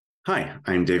Hi,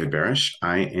 I'm David Barach.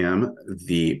 I am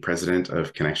the president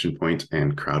of ConnectionPoint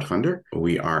and Crowdfundr.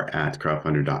 We are at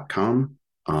crowdfundr.com.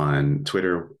 On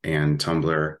Twitter and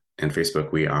Tumblr and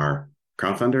Facebook, we are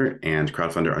Crowdfundr and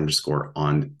Crowdfundr underscore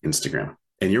on Instagram.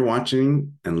 And you're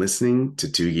watching and listening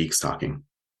to Two Geeks Talking.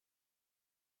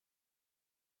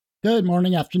 Good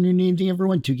morning, afternoon, evening,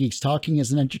 everyone. Two Geeks Talking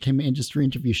is an entertainment industry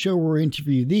interview show where we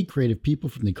interview the creative people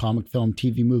from the comic, film,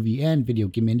 TV, movie, and video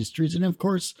game industries. And of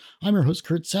course, I'm your host,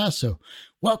 Kurt Sasso.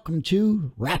 Welcome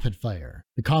to Rapid Fire.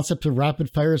 The concept of Rapid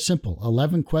Fire is simple.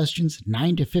 11 questions,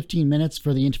 9 to 15 minutes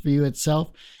for the interview itself,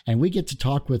 and we get to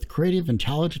talk with creative and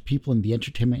talented people in the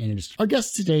entertainment industry. Our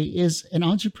guest today is an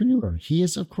entrepreneur. He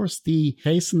is, of course, the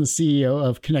face and the CEO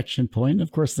of ConnectionPoint,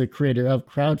 of course, the creator of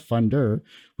Crowdfundr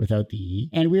without the E.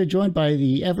 And we are joined by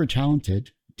the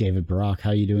ever-talented David Barach.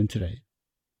 How are you doing today?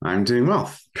 I'm doing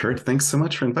well. Kurt, thanks so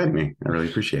much for inviting me. I really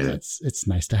appreciate it. It's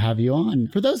nice to have you on.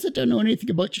 For those that don't know anything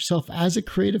about yourself as a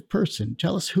creative person,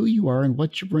 tell us who you are and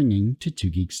what you're bringing to Two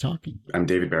Geeks Talking. I'm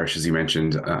David Barach, as you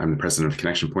mentioned. I'm the president of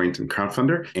ConnectionPoint and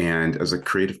Crowdfundr. And as a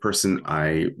creative person,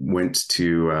 I went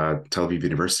to Tel Aviv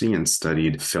University and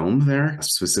studied film there,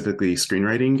 specifically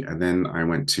screenwriting. And then I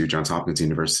went to Johns Hopkins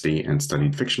University and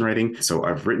studied fiction writing. So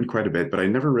I've written quite a bit, but I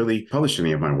never really published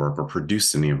any of my work or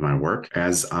produced any of my work.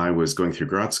 As I was going through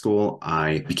grad school,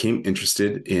 I became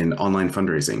interested in online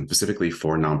fundraising, specifically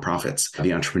for nonprofits. The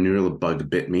entrepreneurial bug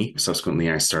bit me.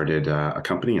 Subsequently, I started a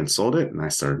company and sold it, and I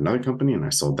started another company and I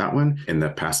sold that one. In the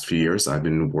past few years, I've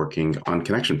been working on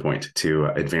ConnectionPoint to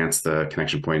advance the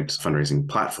ConnectionPoint fundraising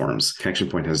platforms.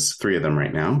 ConnectionPoint has 3 of them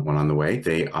right now, one on the way.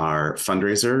 They are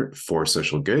Fundraiser for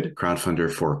social good, Crowdfundr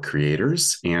for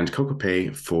creators, and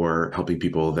CocoPay for helping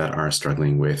people that are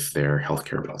struggling with their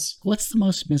healthcare bills. What's the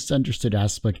most misunderstood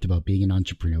aspect about being an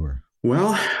entrepreneur?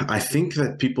 Well, I think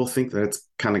that people think that it's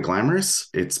kind of glamorous.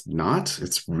 It's not.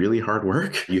 It's really hard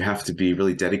work. You have to be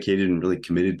really dedicated and really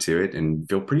committed to it and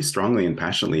feel pretty strongly and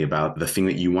passionately about the thing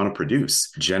that you want to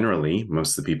produce. Generally,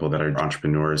 most of the people that are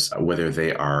entrepreneurs, whether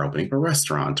they are opening up a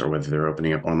restaurant or whether they're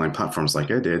opening up online platforms like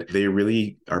I did, they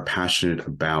really are passionate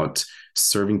about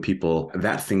serving people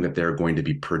that thing that they're going to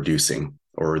be producing,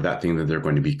 or that thing that they're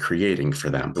going to be creating for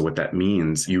them. So what that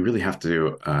means, you really have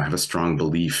to have a strong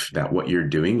belief that what you're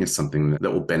doing is something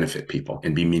that will benefit people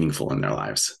and be meaningful in their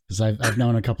lives. Because I've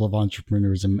known a couple of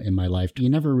entrepreneurs in my life. You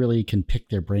never really can pick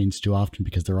their brains too often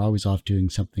because they're always off doing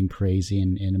something crazy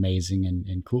and amazing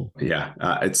and cool. Yeah,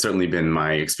 it's certainly been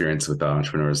my experience with the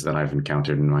entrepreneurs that I've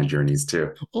encountered in my journeys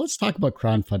too. Well, let's talk about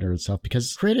Crowdfundr itself,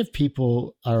 because creative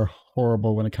people are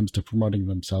horrible when it comes to promoting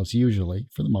themselves, usually,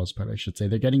 for the most part, I should say.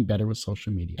 They're getting better with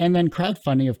social media. And then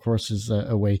crowdfunding, of course, is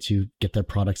a way to get their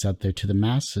products out there to the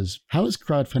masses. How is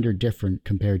Crowdfundr different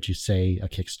compared to, say, a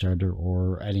Kickstarter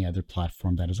or any other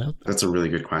platform that is out there? That's a really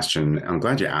good question. I'm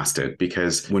glad you asked it,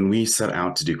 because when we set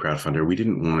out to do Crowdfundr, we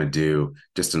didn't want to do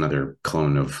just another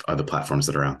clone of other platforms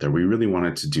that are out there. We really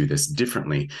wanted to do this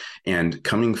differently. And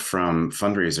coming from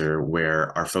Fundraiser,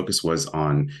 where our focus was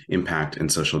on impact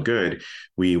and social good,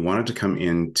 we wanted to come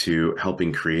into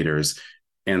helping creators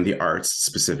and the arts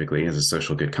specifically as a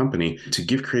social good company to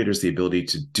give creators the ability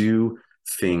to do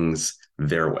things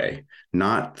their way,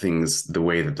 not things the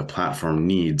way that the platform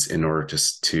needs in order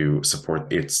to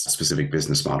support its specific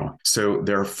business model. So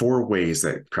there are 4 ways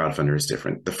that Crowdfundr is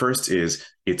different. The first is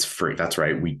it's free. That's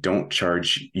right. We don't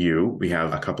charge you. We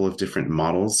have a couple of different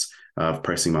models of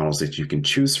pricing models that you can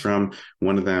choose from.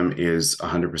 One of them is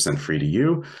 100% free to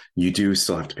you. You do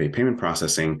still have to pay payment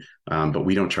processing, but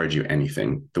we don't charge you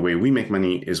anything. The way we make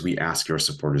money is we ask your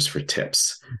supporters for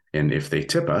tips. And if they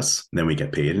tip us, then we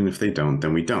get paid. And if they don't,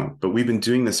 then we don't. But we've been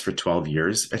doing this for 12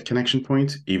 years at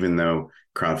ConnectionPoint, even though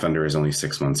Crowdfundr is only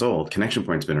 6 months old.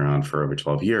 ConnectionPoint's been around for over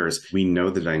 12 years. We know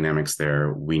the dynamics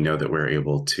there. We know that we're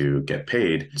able to get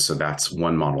paid. So that's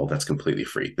one model that's completely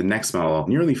free. The next model,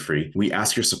 nearly free, we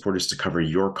ask your supporters to cover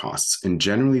your costs. And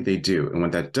generally they do. And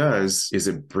what that does is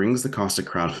it brings the cost of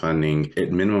crowdfunding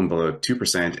at minimum below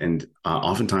 2% and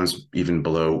oftentimes even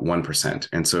below 1%.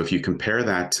 And so if you compare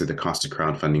that to the cost of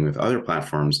crowdfunding with other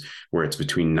platforms where it's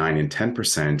between 9 and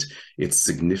 10%, it's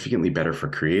significantly better for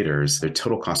creators. Their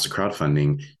total cost of crowdfunding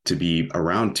to be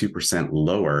around 2%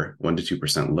 lower, 1 to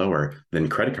 2% lower than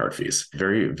credit card fees.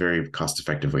 Very, very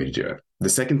cost-effective way to do it. The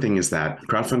second thing is that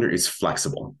Crowdfundr is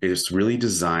flexible. It's really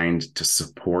designed to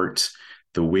support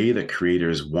the way that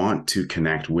creators want to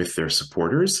connect with their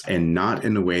supporters and not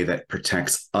in a way that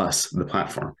protects us, the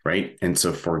platform, right? And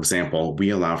so, for example, we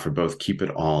allow for both keep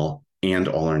it all and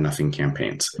all or nothing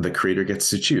campaigns. The creator gets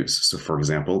to choose. So for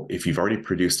example, if you've already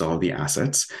produced all of the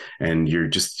assets and you're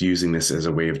just using this as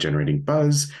a way of generating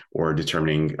buzz or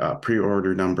determining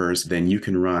pre-order numbers, then you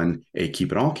can run a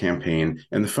keep it all campaign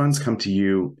and the funds come to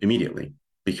you immediately,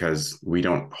 because we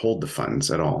don't hold the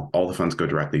funds at all. All the funds go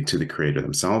directly to the creator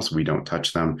themselves. We don't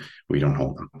touch them. We don't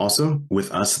hold them. Also,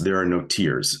 with us, there are no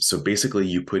tiers. So basically,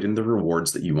 you put in the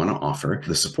rewards that you want to offer.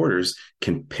 The supporters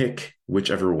can pick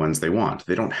whichever ones they want.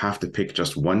 They don't have to pick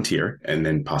just one tier and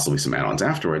then possibly some add-ons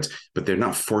afterwards, but they're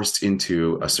not forced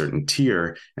into a certain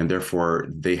tier, and therefore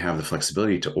they have the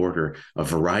flexibility to order a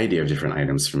variety of different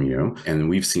items from you. And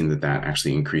we've seen that that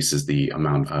actually increases the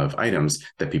amount of items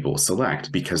that people will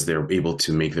select because they're able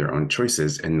to make their own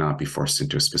choices and not be forced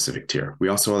into a specific tier. We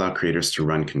also allow creators to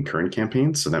run concurrent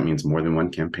campaigns. So that means more than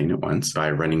one campaign at once.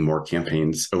 By running more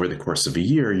campaigns over the course of a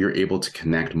year, you're able to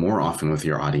connect more often with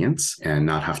your audience and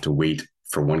not have to wait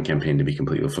for one campaign to be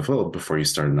completely fulfilled before you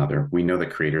start another. We know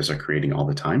that creators are creating all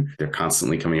the time. They're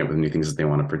constantly coming up with new things that they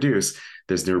want to produce.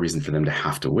 There's no reason for them to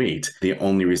have to wait. The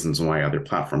only reasons why other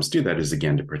platforms do that is,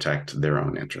 again, to protect their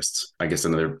own interests. I guess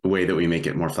another way that we make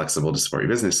it more flexible to support your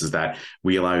business is that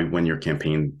we allow, when your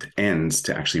campaign ends,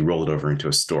 to actually roll it over into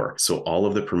a store. So all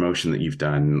of the promotion that you've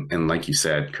done, and like you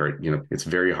said, Kurt, it's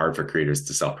very hard for creators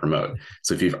to self-promote.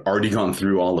 So if you've already gone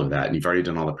through all of that and you've already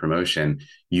done all the promotion,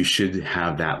 you should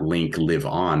have that link live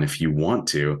on if you want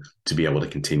to be able to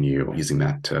continue using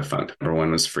that to fund. Number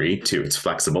one was free. Two, it's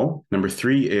flexible. Number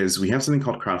three is we have something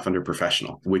called Crowdfundr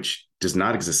Professional, which does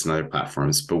not exist in other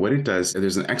platforms. But what it does,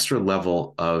 there's an extra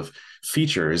level of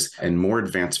features and more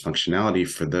advanced functionality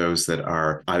for those that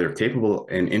are either capable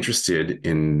and interested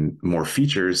in more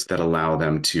features that allow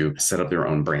them to set up their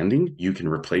own branding. You can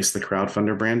replace the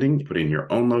Crowdfundr branding, put in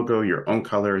your own logo, your own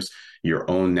colors, your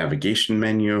own navigation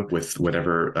menu with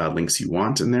whatever links you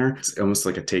want in there. It's almost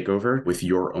like a takeover with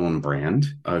your own brand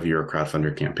of your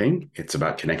Crowdfundr campaign. It's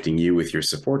about connecting you with your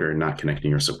supporter, not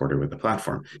connecting your supporter with the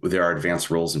platform. There are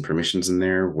advanced roles and permissions in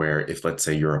there where if, let's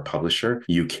say, you're a publisher,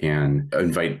 you can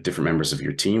invite different members of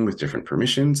your team with different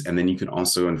permissions. And then you can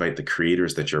also invite the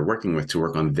creators that you're working with to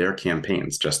work on their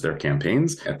campaigns, just their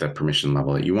campaigns at the permission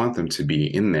level that you want them to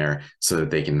be in there so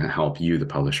that they can help you, the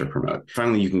publisher, promote.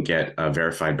 Finally, you can get a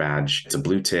verified badge. It's a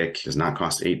blue tick, does not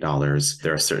cost $8.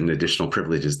 There are certain additional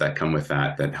privileges that come with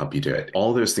that help you do it.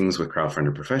 All those things with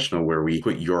Crowdfundr Professional, where we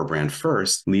put your brand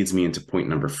first, leads me into point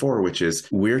number 4, which is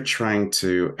we're trying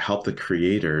to help the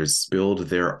creators build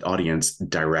their audience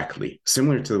directly.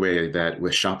 Similar to the way that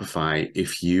with Shopify,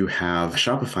 if you have a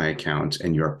Shopify account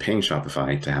and you're paying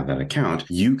Shopify to have that account,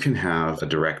 you can have a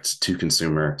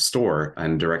direct-to-consumer store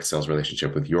and direct sales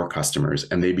relationship with your customers,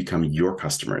 and they become your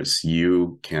customers.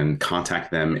 You can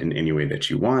contact them in any way that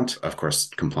you want, of course,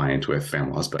 compliant with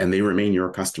FAM laws, and they remain your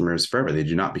customers forever. They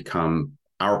do not become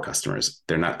our customers.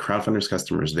 They're not Crowdfundr's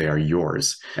customers. They are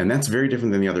yours. And that's very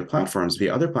different than the other platforms. The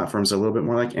other platforms are a little bit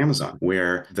more like Amazon,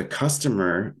 where the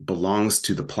customer belongs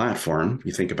to the platform.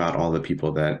 You think about all the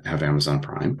people that have Amazon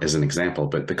Prime as an example,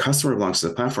 but the customer belongs to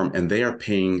the platform and they are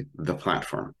paying the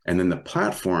platform. And then the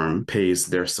platform pays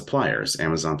their suppliers.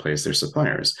 Amazon pays their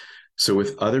suppliers. So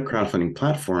with other crowdfunding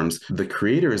platforms, the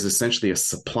creator is essentially a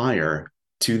supplier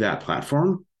to that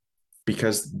platform,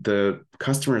 because the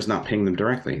customer is not paying them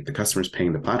directly. The customer is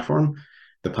paying the platform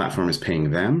is paying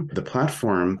them. The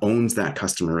platform owns that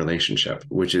customer relationship,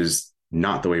 which is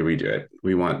not the way we do it.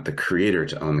 We want the creator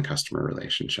to own the customer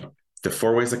relationship. The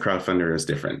 4 ways that Crowdfundr is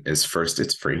different is, first,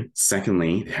 it's free.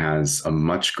 Secondly, it has a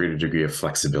much greater degree of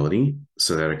flexibility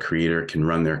so that a creator can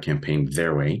run their campaign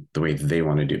their way, the way they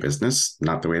want to do business,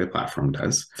 not the way the platform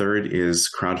does. Third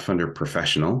is Crowdfundr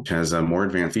Professional, which has a more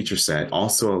advanced feature set,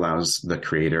 also allows the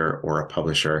creator or a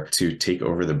publisher to take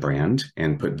over the brand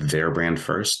and put their brand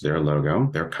first, their logo,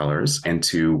 their colors, and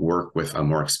to work with a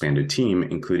more expanded team,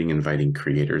 including inviting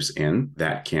creators in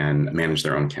that can manage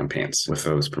their own campaigns with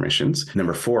those permissions.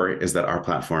 Number 4 is that our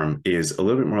platform is a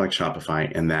little bit more like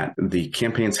Shopify in that the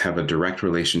campaigns have a direct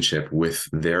relationship with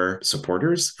their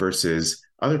supporters versus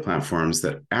other platforms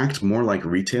that act more like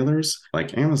retailers,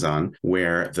 like Amazon,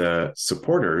 where the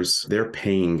supporters, they're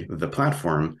paying the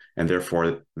platform and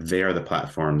therefore they are the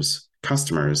platform's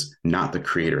customers, not the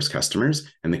creator's customers.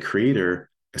 And the creator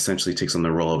essentially takes on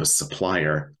the role of a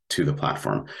supplier to the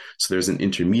platform. So there's an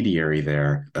intermediary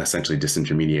there, essentially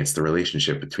disintermediates the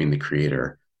relationship between the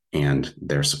creator and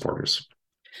their supporters.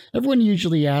 Everyone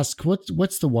usually asks,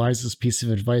 what's the wisest piece of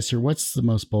advice, or what's the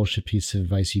most bullshit piece of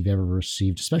advice you've ever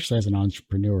received, especially as an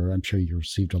entrepreneur? I'm sure you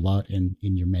received a lot in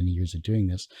your many years of doing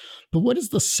this. But what is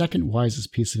the second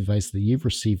wisest piece of advice that you've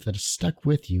received that has stuck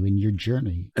with you in your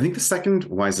journey? I think the second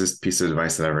wisest piece of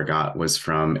advice that I ever got was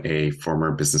from a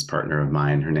former business partner of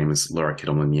mine. Her name is Laura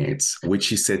Kittleman Yates. What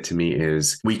she said to me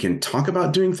is, we can talk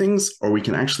about doing things, or we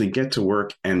can actually get to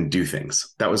work and do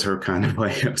things. That was her kind of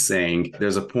way of saying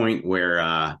there's a point where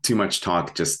too much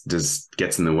talk just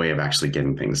gets in the way of actually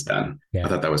getting things done. Yeah. I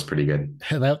thought that was pretty good.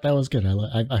 That was good.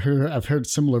 I've heard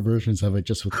similar versions of it,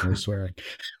 just with more swearing.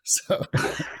 So,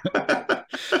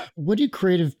 what do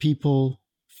creative people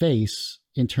face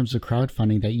in terms of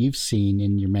crowdfunding that you've seen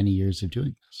in your many years of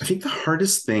doing this? I think the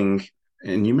hardest thing,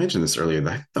 and you mentioned this earlier,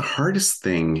 the hardest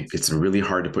thing, it's really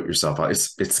hard to put yourself out.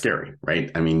 It's scary,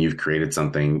 right? I mean, you've created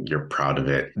something, you're proud of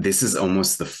it. This is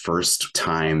almost the first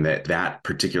time that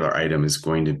particular item is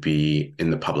going to be in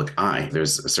the public eye.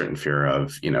 There's a certain fear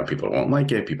of, people won't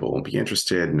like it, people won't be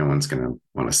interested, no one's going to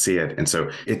want to see it. And so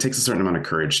it takes a certain amount of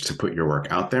courage to put your work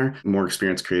out there. More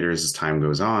experienced creators, as time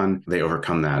goes on, they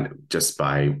overcome that just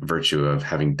by virtue of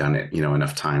having done it,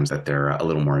 enough times that they're a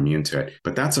little more immune to it.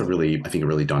 But that's a really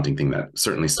daunting thing that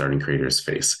certainly starting creators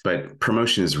face. But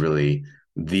promotion is really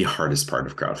the hardest part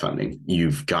of crowdfunding.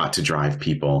 You've got to drive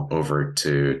people over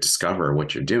to discover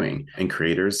what you're doing. And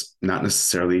creators, not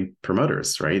necessarily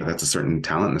promoters, right? That's a certain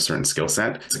talent and a certain skill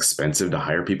set. It's expensive to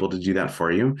hire people to do that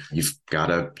for you. You've got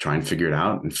to try and figure it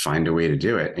out and find a way to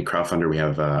do it. In Crowdfundr, we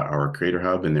have our Creator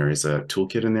Hub, and there is a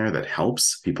toolkit in there that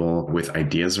helps people with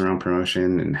ideas around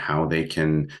promotion and how they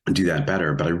can do that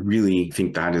better. But I really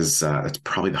think that's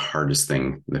probably the hardest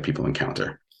thing that people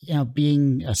encounter.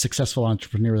 Being a successful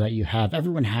entrepreneur that you have,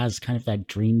 everyone has kind of that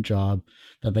dream job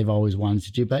that they've always wanted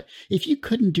to do. But if you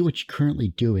couldn't do what you're currently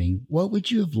doing, what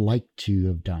would you have liked to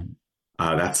have done?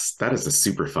 That is a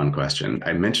super fun question.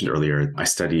 I mentioned earlier, I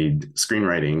studied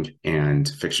screenwriting and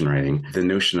fiction writing. The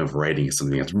notion of writing is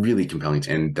something that's really compelling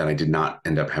and that I did not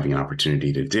end up having an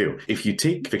opportunity to do. If you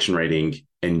take fiction writing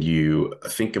and you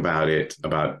think about it,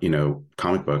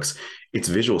 comic books, it's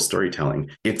visual storytelling.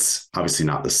 It's obviously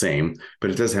not the same, but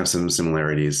it does have some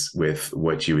similarities with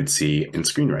what you would see in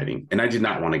screenwriting. And I did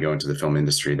not want to go into the film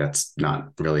industry. That's not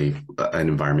really an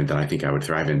environment that I think I would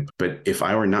thrive in. But if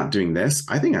I were not doing this,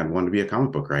 I think I'd want to be a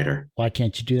comic book writer. Why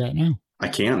can't you do that now? I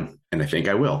can, and I think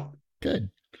I will.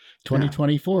 Good.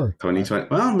 2024. 2020.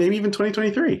 Well, maybe even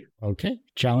 2023. Okay.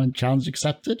 Challenge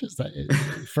accepted. Is that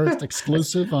first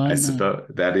exclusive on? I suppose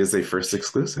that is a first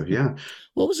exclusive. Yeah.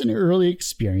 What was an early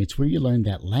experience where you learned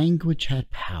that language had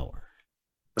power?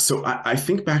 So I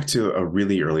think back to a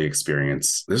really early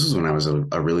experience. This was when I was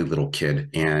a really little kid,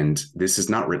 and this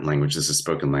is not written language. This is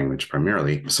spoken language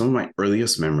primarily. Some of my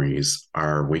earliest memories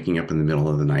are waking up in the middle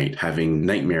of the night, having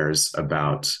nightmares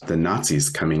about the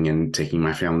Nazis coming and taking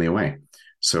my family away.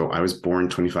 So I was born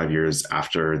 25 years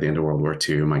after the end of World War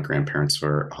II. My grandparents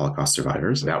were Holocaust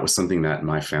survivors. That was something that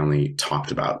my family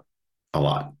talked about a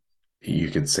lot. You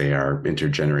could say our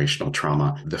intergenerational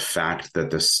trauma. The fact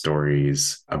that the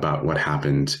stories about what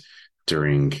happened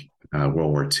during World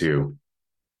War II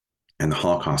and the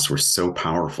Holocaust were so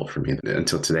powerful for me.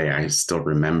 Until today, I still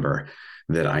remember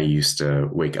that I used to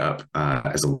wake up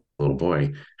as a little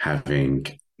boy having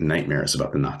nightmares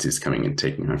about the Nazis coming and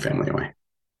taking my family away.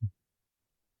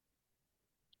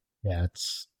 Yeah,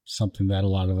 it's something that a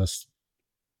lot of us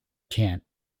can't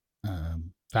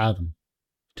fathom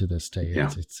to this day. Yeah.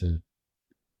 It's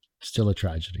still a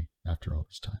tragedy after all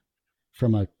this time.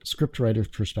 From a scriptwriter's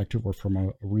perspective or from a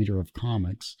reader of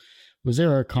comics, was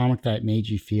there a comic that made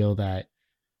you feel that,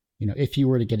 if you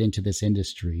were to get into this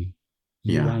industry,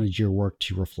 you wanted your work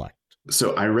to reflect?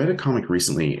 So I read a comic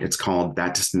recently. It's called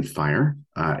That Distant Fire.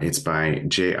 It's by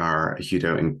J.R.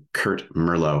 Hudo and Kurt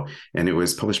Merlo, and it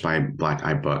was published by Black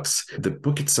Eye Books. The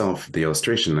book itself, the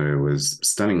illustration of it was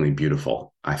stunningly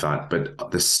beautiful, I thought, but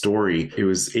the story, it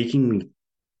was achingly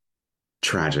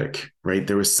tragic, right?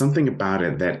 There was something about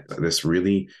it that this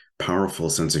really powerful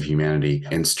sense of humanity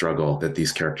and struggle that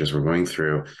these characters were going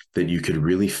through, that you could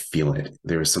really feel it.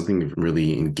 There was something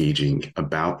really engaging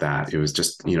about that. It was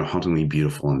just, hauntingly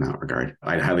beautiful in that regard.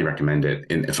 I'd highly recommend it.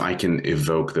 And if I can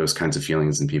evoke those kinds of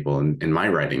feelings in people in my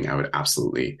writing, I would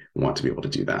absolutely want to be able to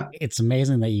do that. It's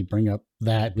amazing that you bring up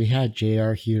that. We had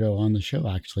J.R. Hudo on the show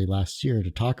actually last year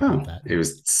to talk about that. It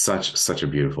was such a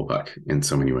beautiful book in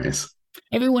so many ways.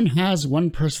 Everyone has one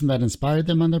person that inspired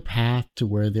them on their path to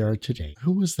where they are today.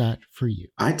 Who was that for you?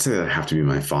 I'd have to be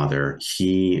my father.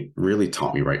 He really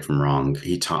taught me right from wrong.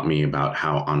 He taught me about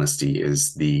how honesty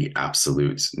is the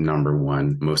absolute number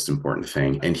one most important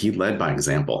thing. And he led by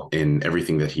example in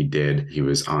everything that he did. He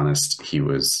was honest. He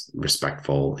was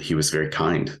respectful. He was very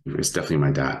kind. It was definitely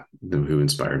my dad who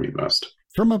inspired me most.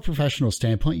 From a professional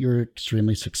standpoint, you're an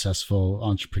extremely successful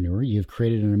entrepreneur. You've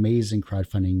created an amazing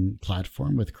crowdfunding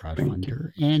platform with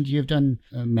Crowdfundr, and you've done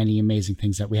many amazing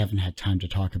things that we haven't had time to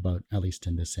talk about, at least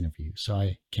in this interview. So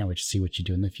I can't wait to see what you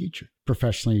do in the future.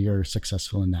 Professionally, you're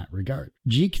successful in that regard.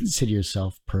 Do you consider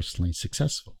yourself personally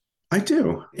successful? I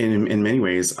do. In many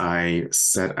ways, I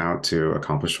set out to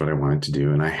accomplish what I wanted to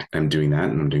do, and I am doing that,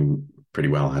 and I'm doing pretty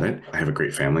well at it. I have a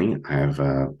great family. I have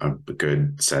a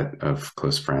good set of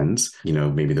close friends.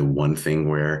 Maybe the one thing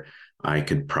where I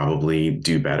could probably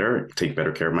do better, take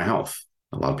better care of my health.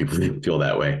 A lot of people feel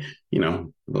that way, a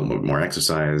little bit more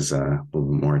exercise, a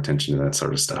little bit more attention to that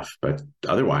sort of stuff. But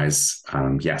otherwise,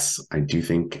 yes, I do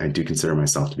consider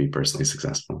myself to be personally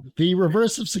successful. The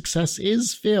reverse of success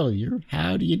is failure.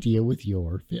 How do you deal with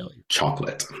your failure?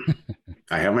 Chocolate.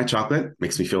 I have my chocolate,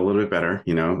 makes me feel a little bit better,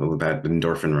 that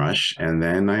endorphin rush. And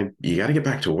then you got to get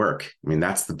back to work. I mean,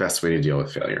 that's the best way to deal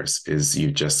with failures is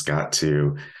you got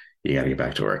to get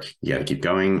back to work. You got to keep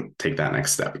going, take that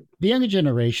next step. The younger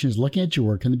generation is looking at your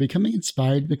work and they're becoming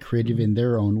inspired to be creative in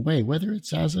their own way, whether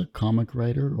it's as a comic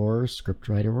writer or a script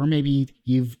writer, or maybe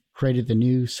you've created the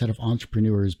new set of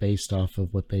entrepreneurs based off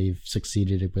of what they've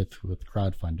succeeded with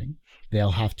crowdfunding.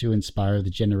 They'll have to inspire the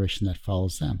generation that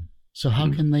follows them. So how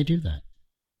can they do that?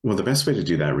 Well, the best way to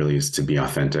do that really is to be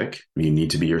authentic. You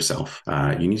need to be yourself.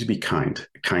 You need to be kind.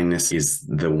 Kindness is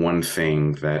the one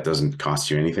thing that doesn't cost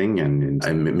you anything, and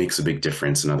it makes a big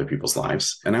difference in other people's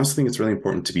lives. And I also think it's really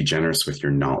important to be generous with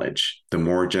your knowledge. The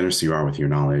more generous you are with your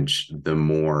knowledge, the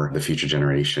more the future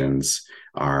generations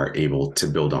are able to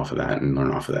build off of that and learn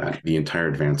off of that. The entire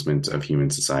advancement of human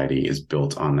society is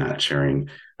built on that sharing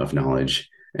of knowledge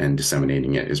and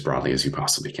disseminating it as broadly as you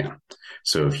possibly can.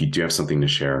 So if you do have something to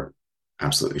share,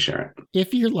 absolutely share it.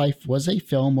 If your life was a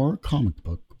film or a comic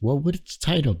book, what would its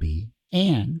title be?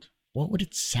 And what would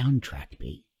its soundtrack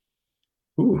be?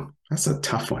 Ooh, that's a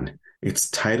tough one. Its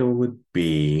title would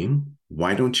be,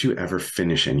 Why Don't You Ever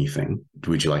Finish Anything?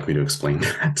 Would you like me to explain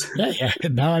that? Yeah.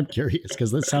 Now I'm curious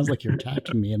because this sounds like you're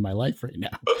attacking me in my life right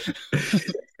now.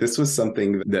 This was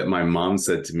something that my mom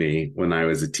said to me when I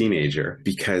was a teenager,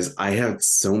 because I had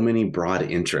so many broad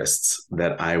interests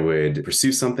that I would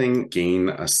pursue something, gain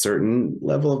a certain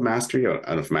level of mastery. I don't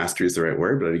know if mastery is the right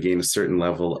word, but I'd gain a certain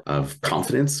level of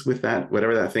confidence with that,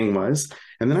 whatever that thing was.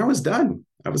 And then I was done.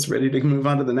 I was ready to move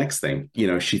on to the next thing.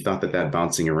 She thought that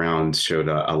bouncing around showed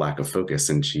a lack of focus.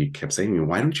 And she kept saying to me,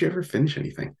 why don't you ever finish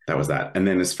anything? That was that. And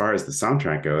then as far as the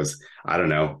soundtrack goes, I don't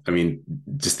know. I mean,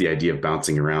 just the idea of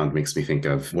bouncing around makes me think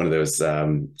of one of those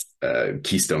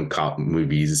Keystone Cop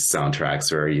movies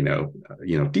soundtracks where,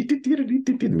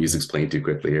 the music's playing too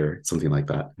quickly or something like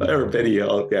that. Or Betty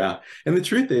Hill, yeah. And the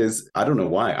truth is, I don't know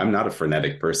why. I'm not a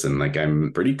frenetic person. Like,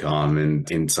 I'm pretty calm and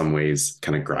in some ways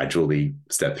kind of gradually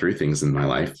step through things in my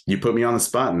life. You put me on the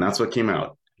spot and that's what came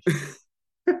out.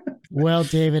 Well,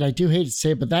 David, I do hate to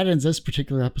say it, but that ends this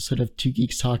particular episode of Two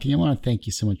Geeks Talking. I want to thank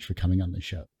you so much for coming on the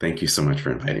show. Thank you so much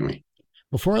for inviting me.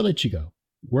 Before I let you go,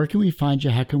 where can we find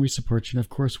you? How can we support you? And of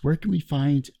course, where can we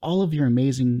find all of your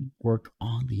amazing work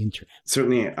on the internet?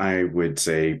 Certainly, I would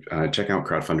say check out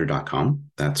crowdfundr.com.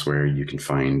 That's where you can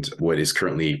find what is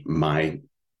currently my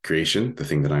creation, the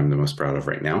thing that I'm the most proud of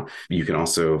right now. You can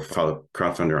also follow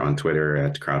Crowdfundr on Twitter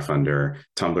at Crowdfundr,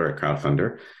 Tumblr at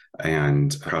Crowdfundr,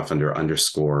 and Crowdfundr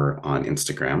 _ on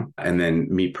Instagram. And then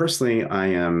me personally, I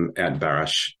am at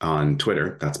Barach on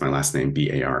Twitter. That's my last name,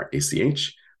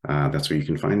 Barach. That's where you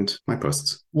can find my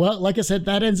posts. Well, like I said,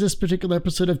 that ends this particular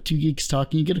episode of Two Geeks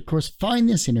Talking. You can, of course, find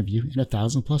this interview and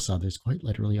 1,000+ others, quite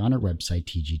literally, on our website,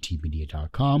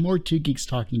 tgtmedia.com or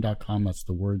twogeekstalking.com. That's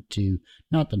the word two,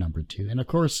 not the number two. And, of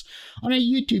course, on our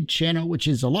YouTube channel, which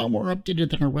is a lot more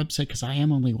updated than our website because I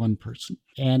am only one person.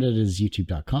 And it is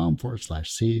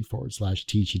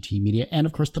youtube.com/c/TGTmedia. And,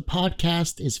 of course, the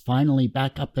podcast is finally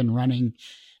back up and running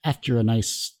after a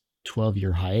nice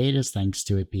 12-year hiatus, thanks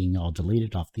to it being all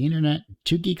deleted off the internet.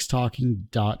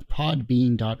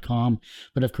 twogeekstalking.podbean.com.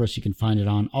 But of course, you can find it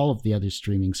on all of the other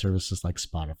streaming services like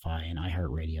Spotify and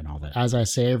iHeartRadio and all that. As I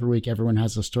say every week, everyone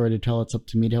has a story to tell. It's up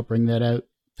to me to help bring that out.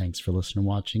 Thanks for listening and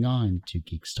watching on Two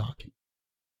Geeks Talking.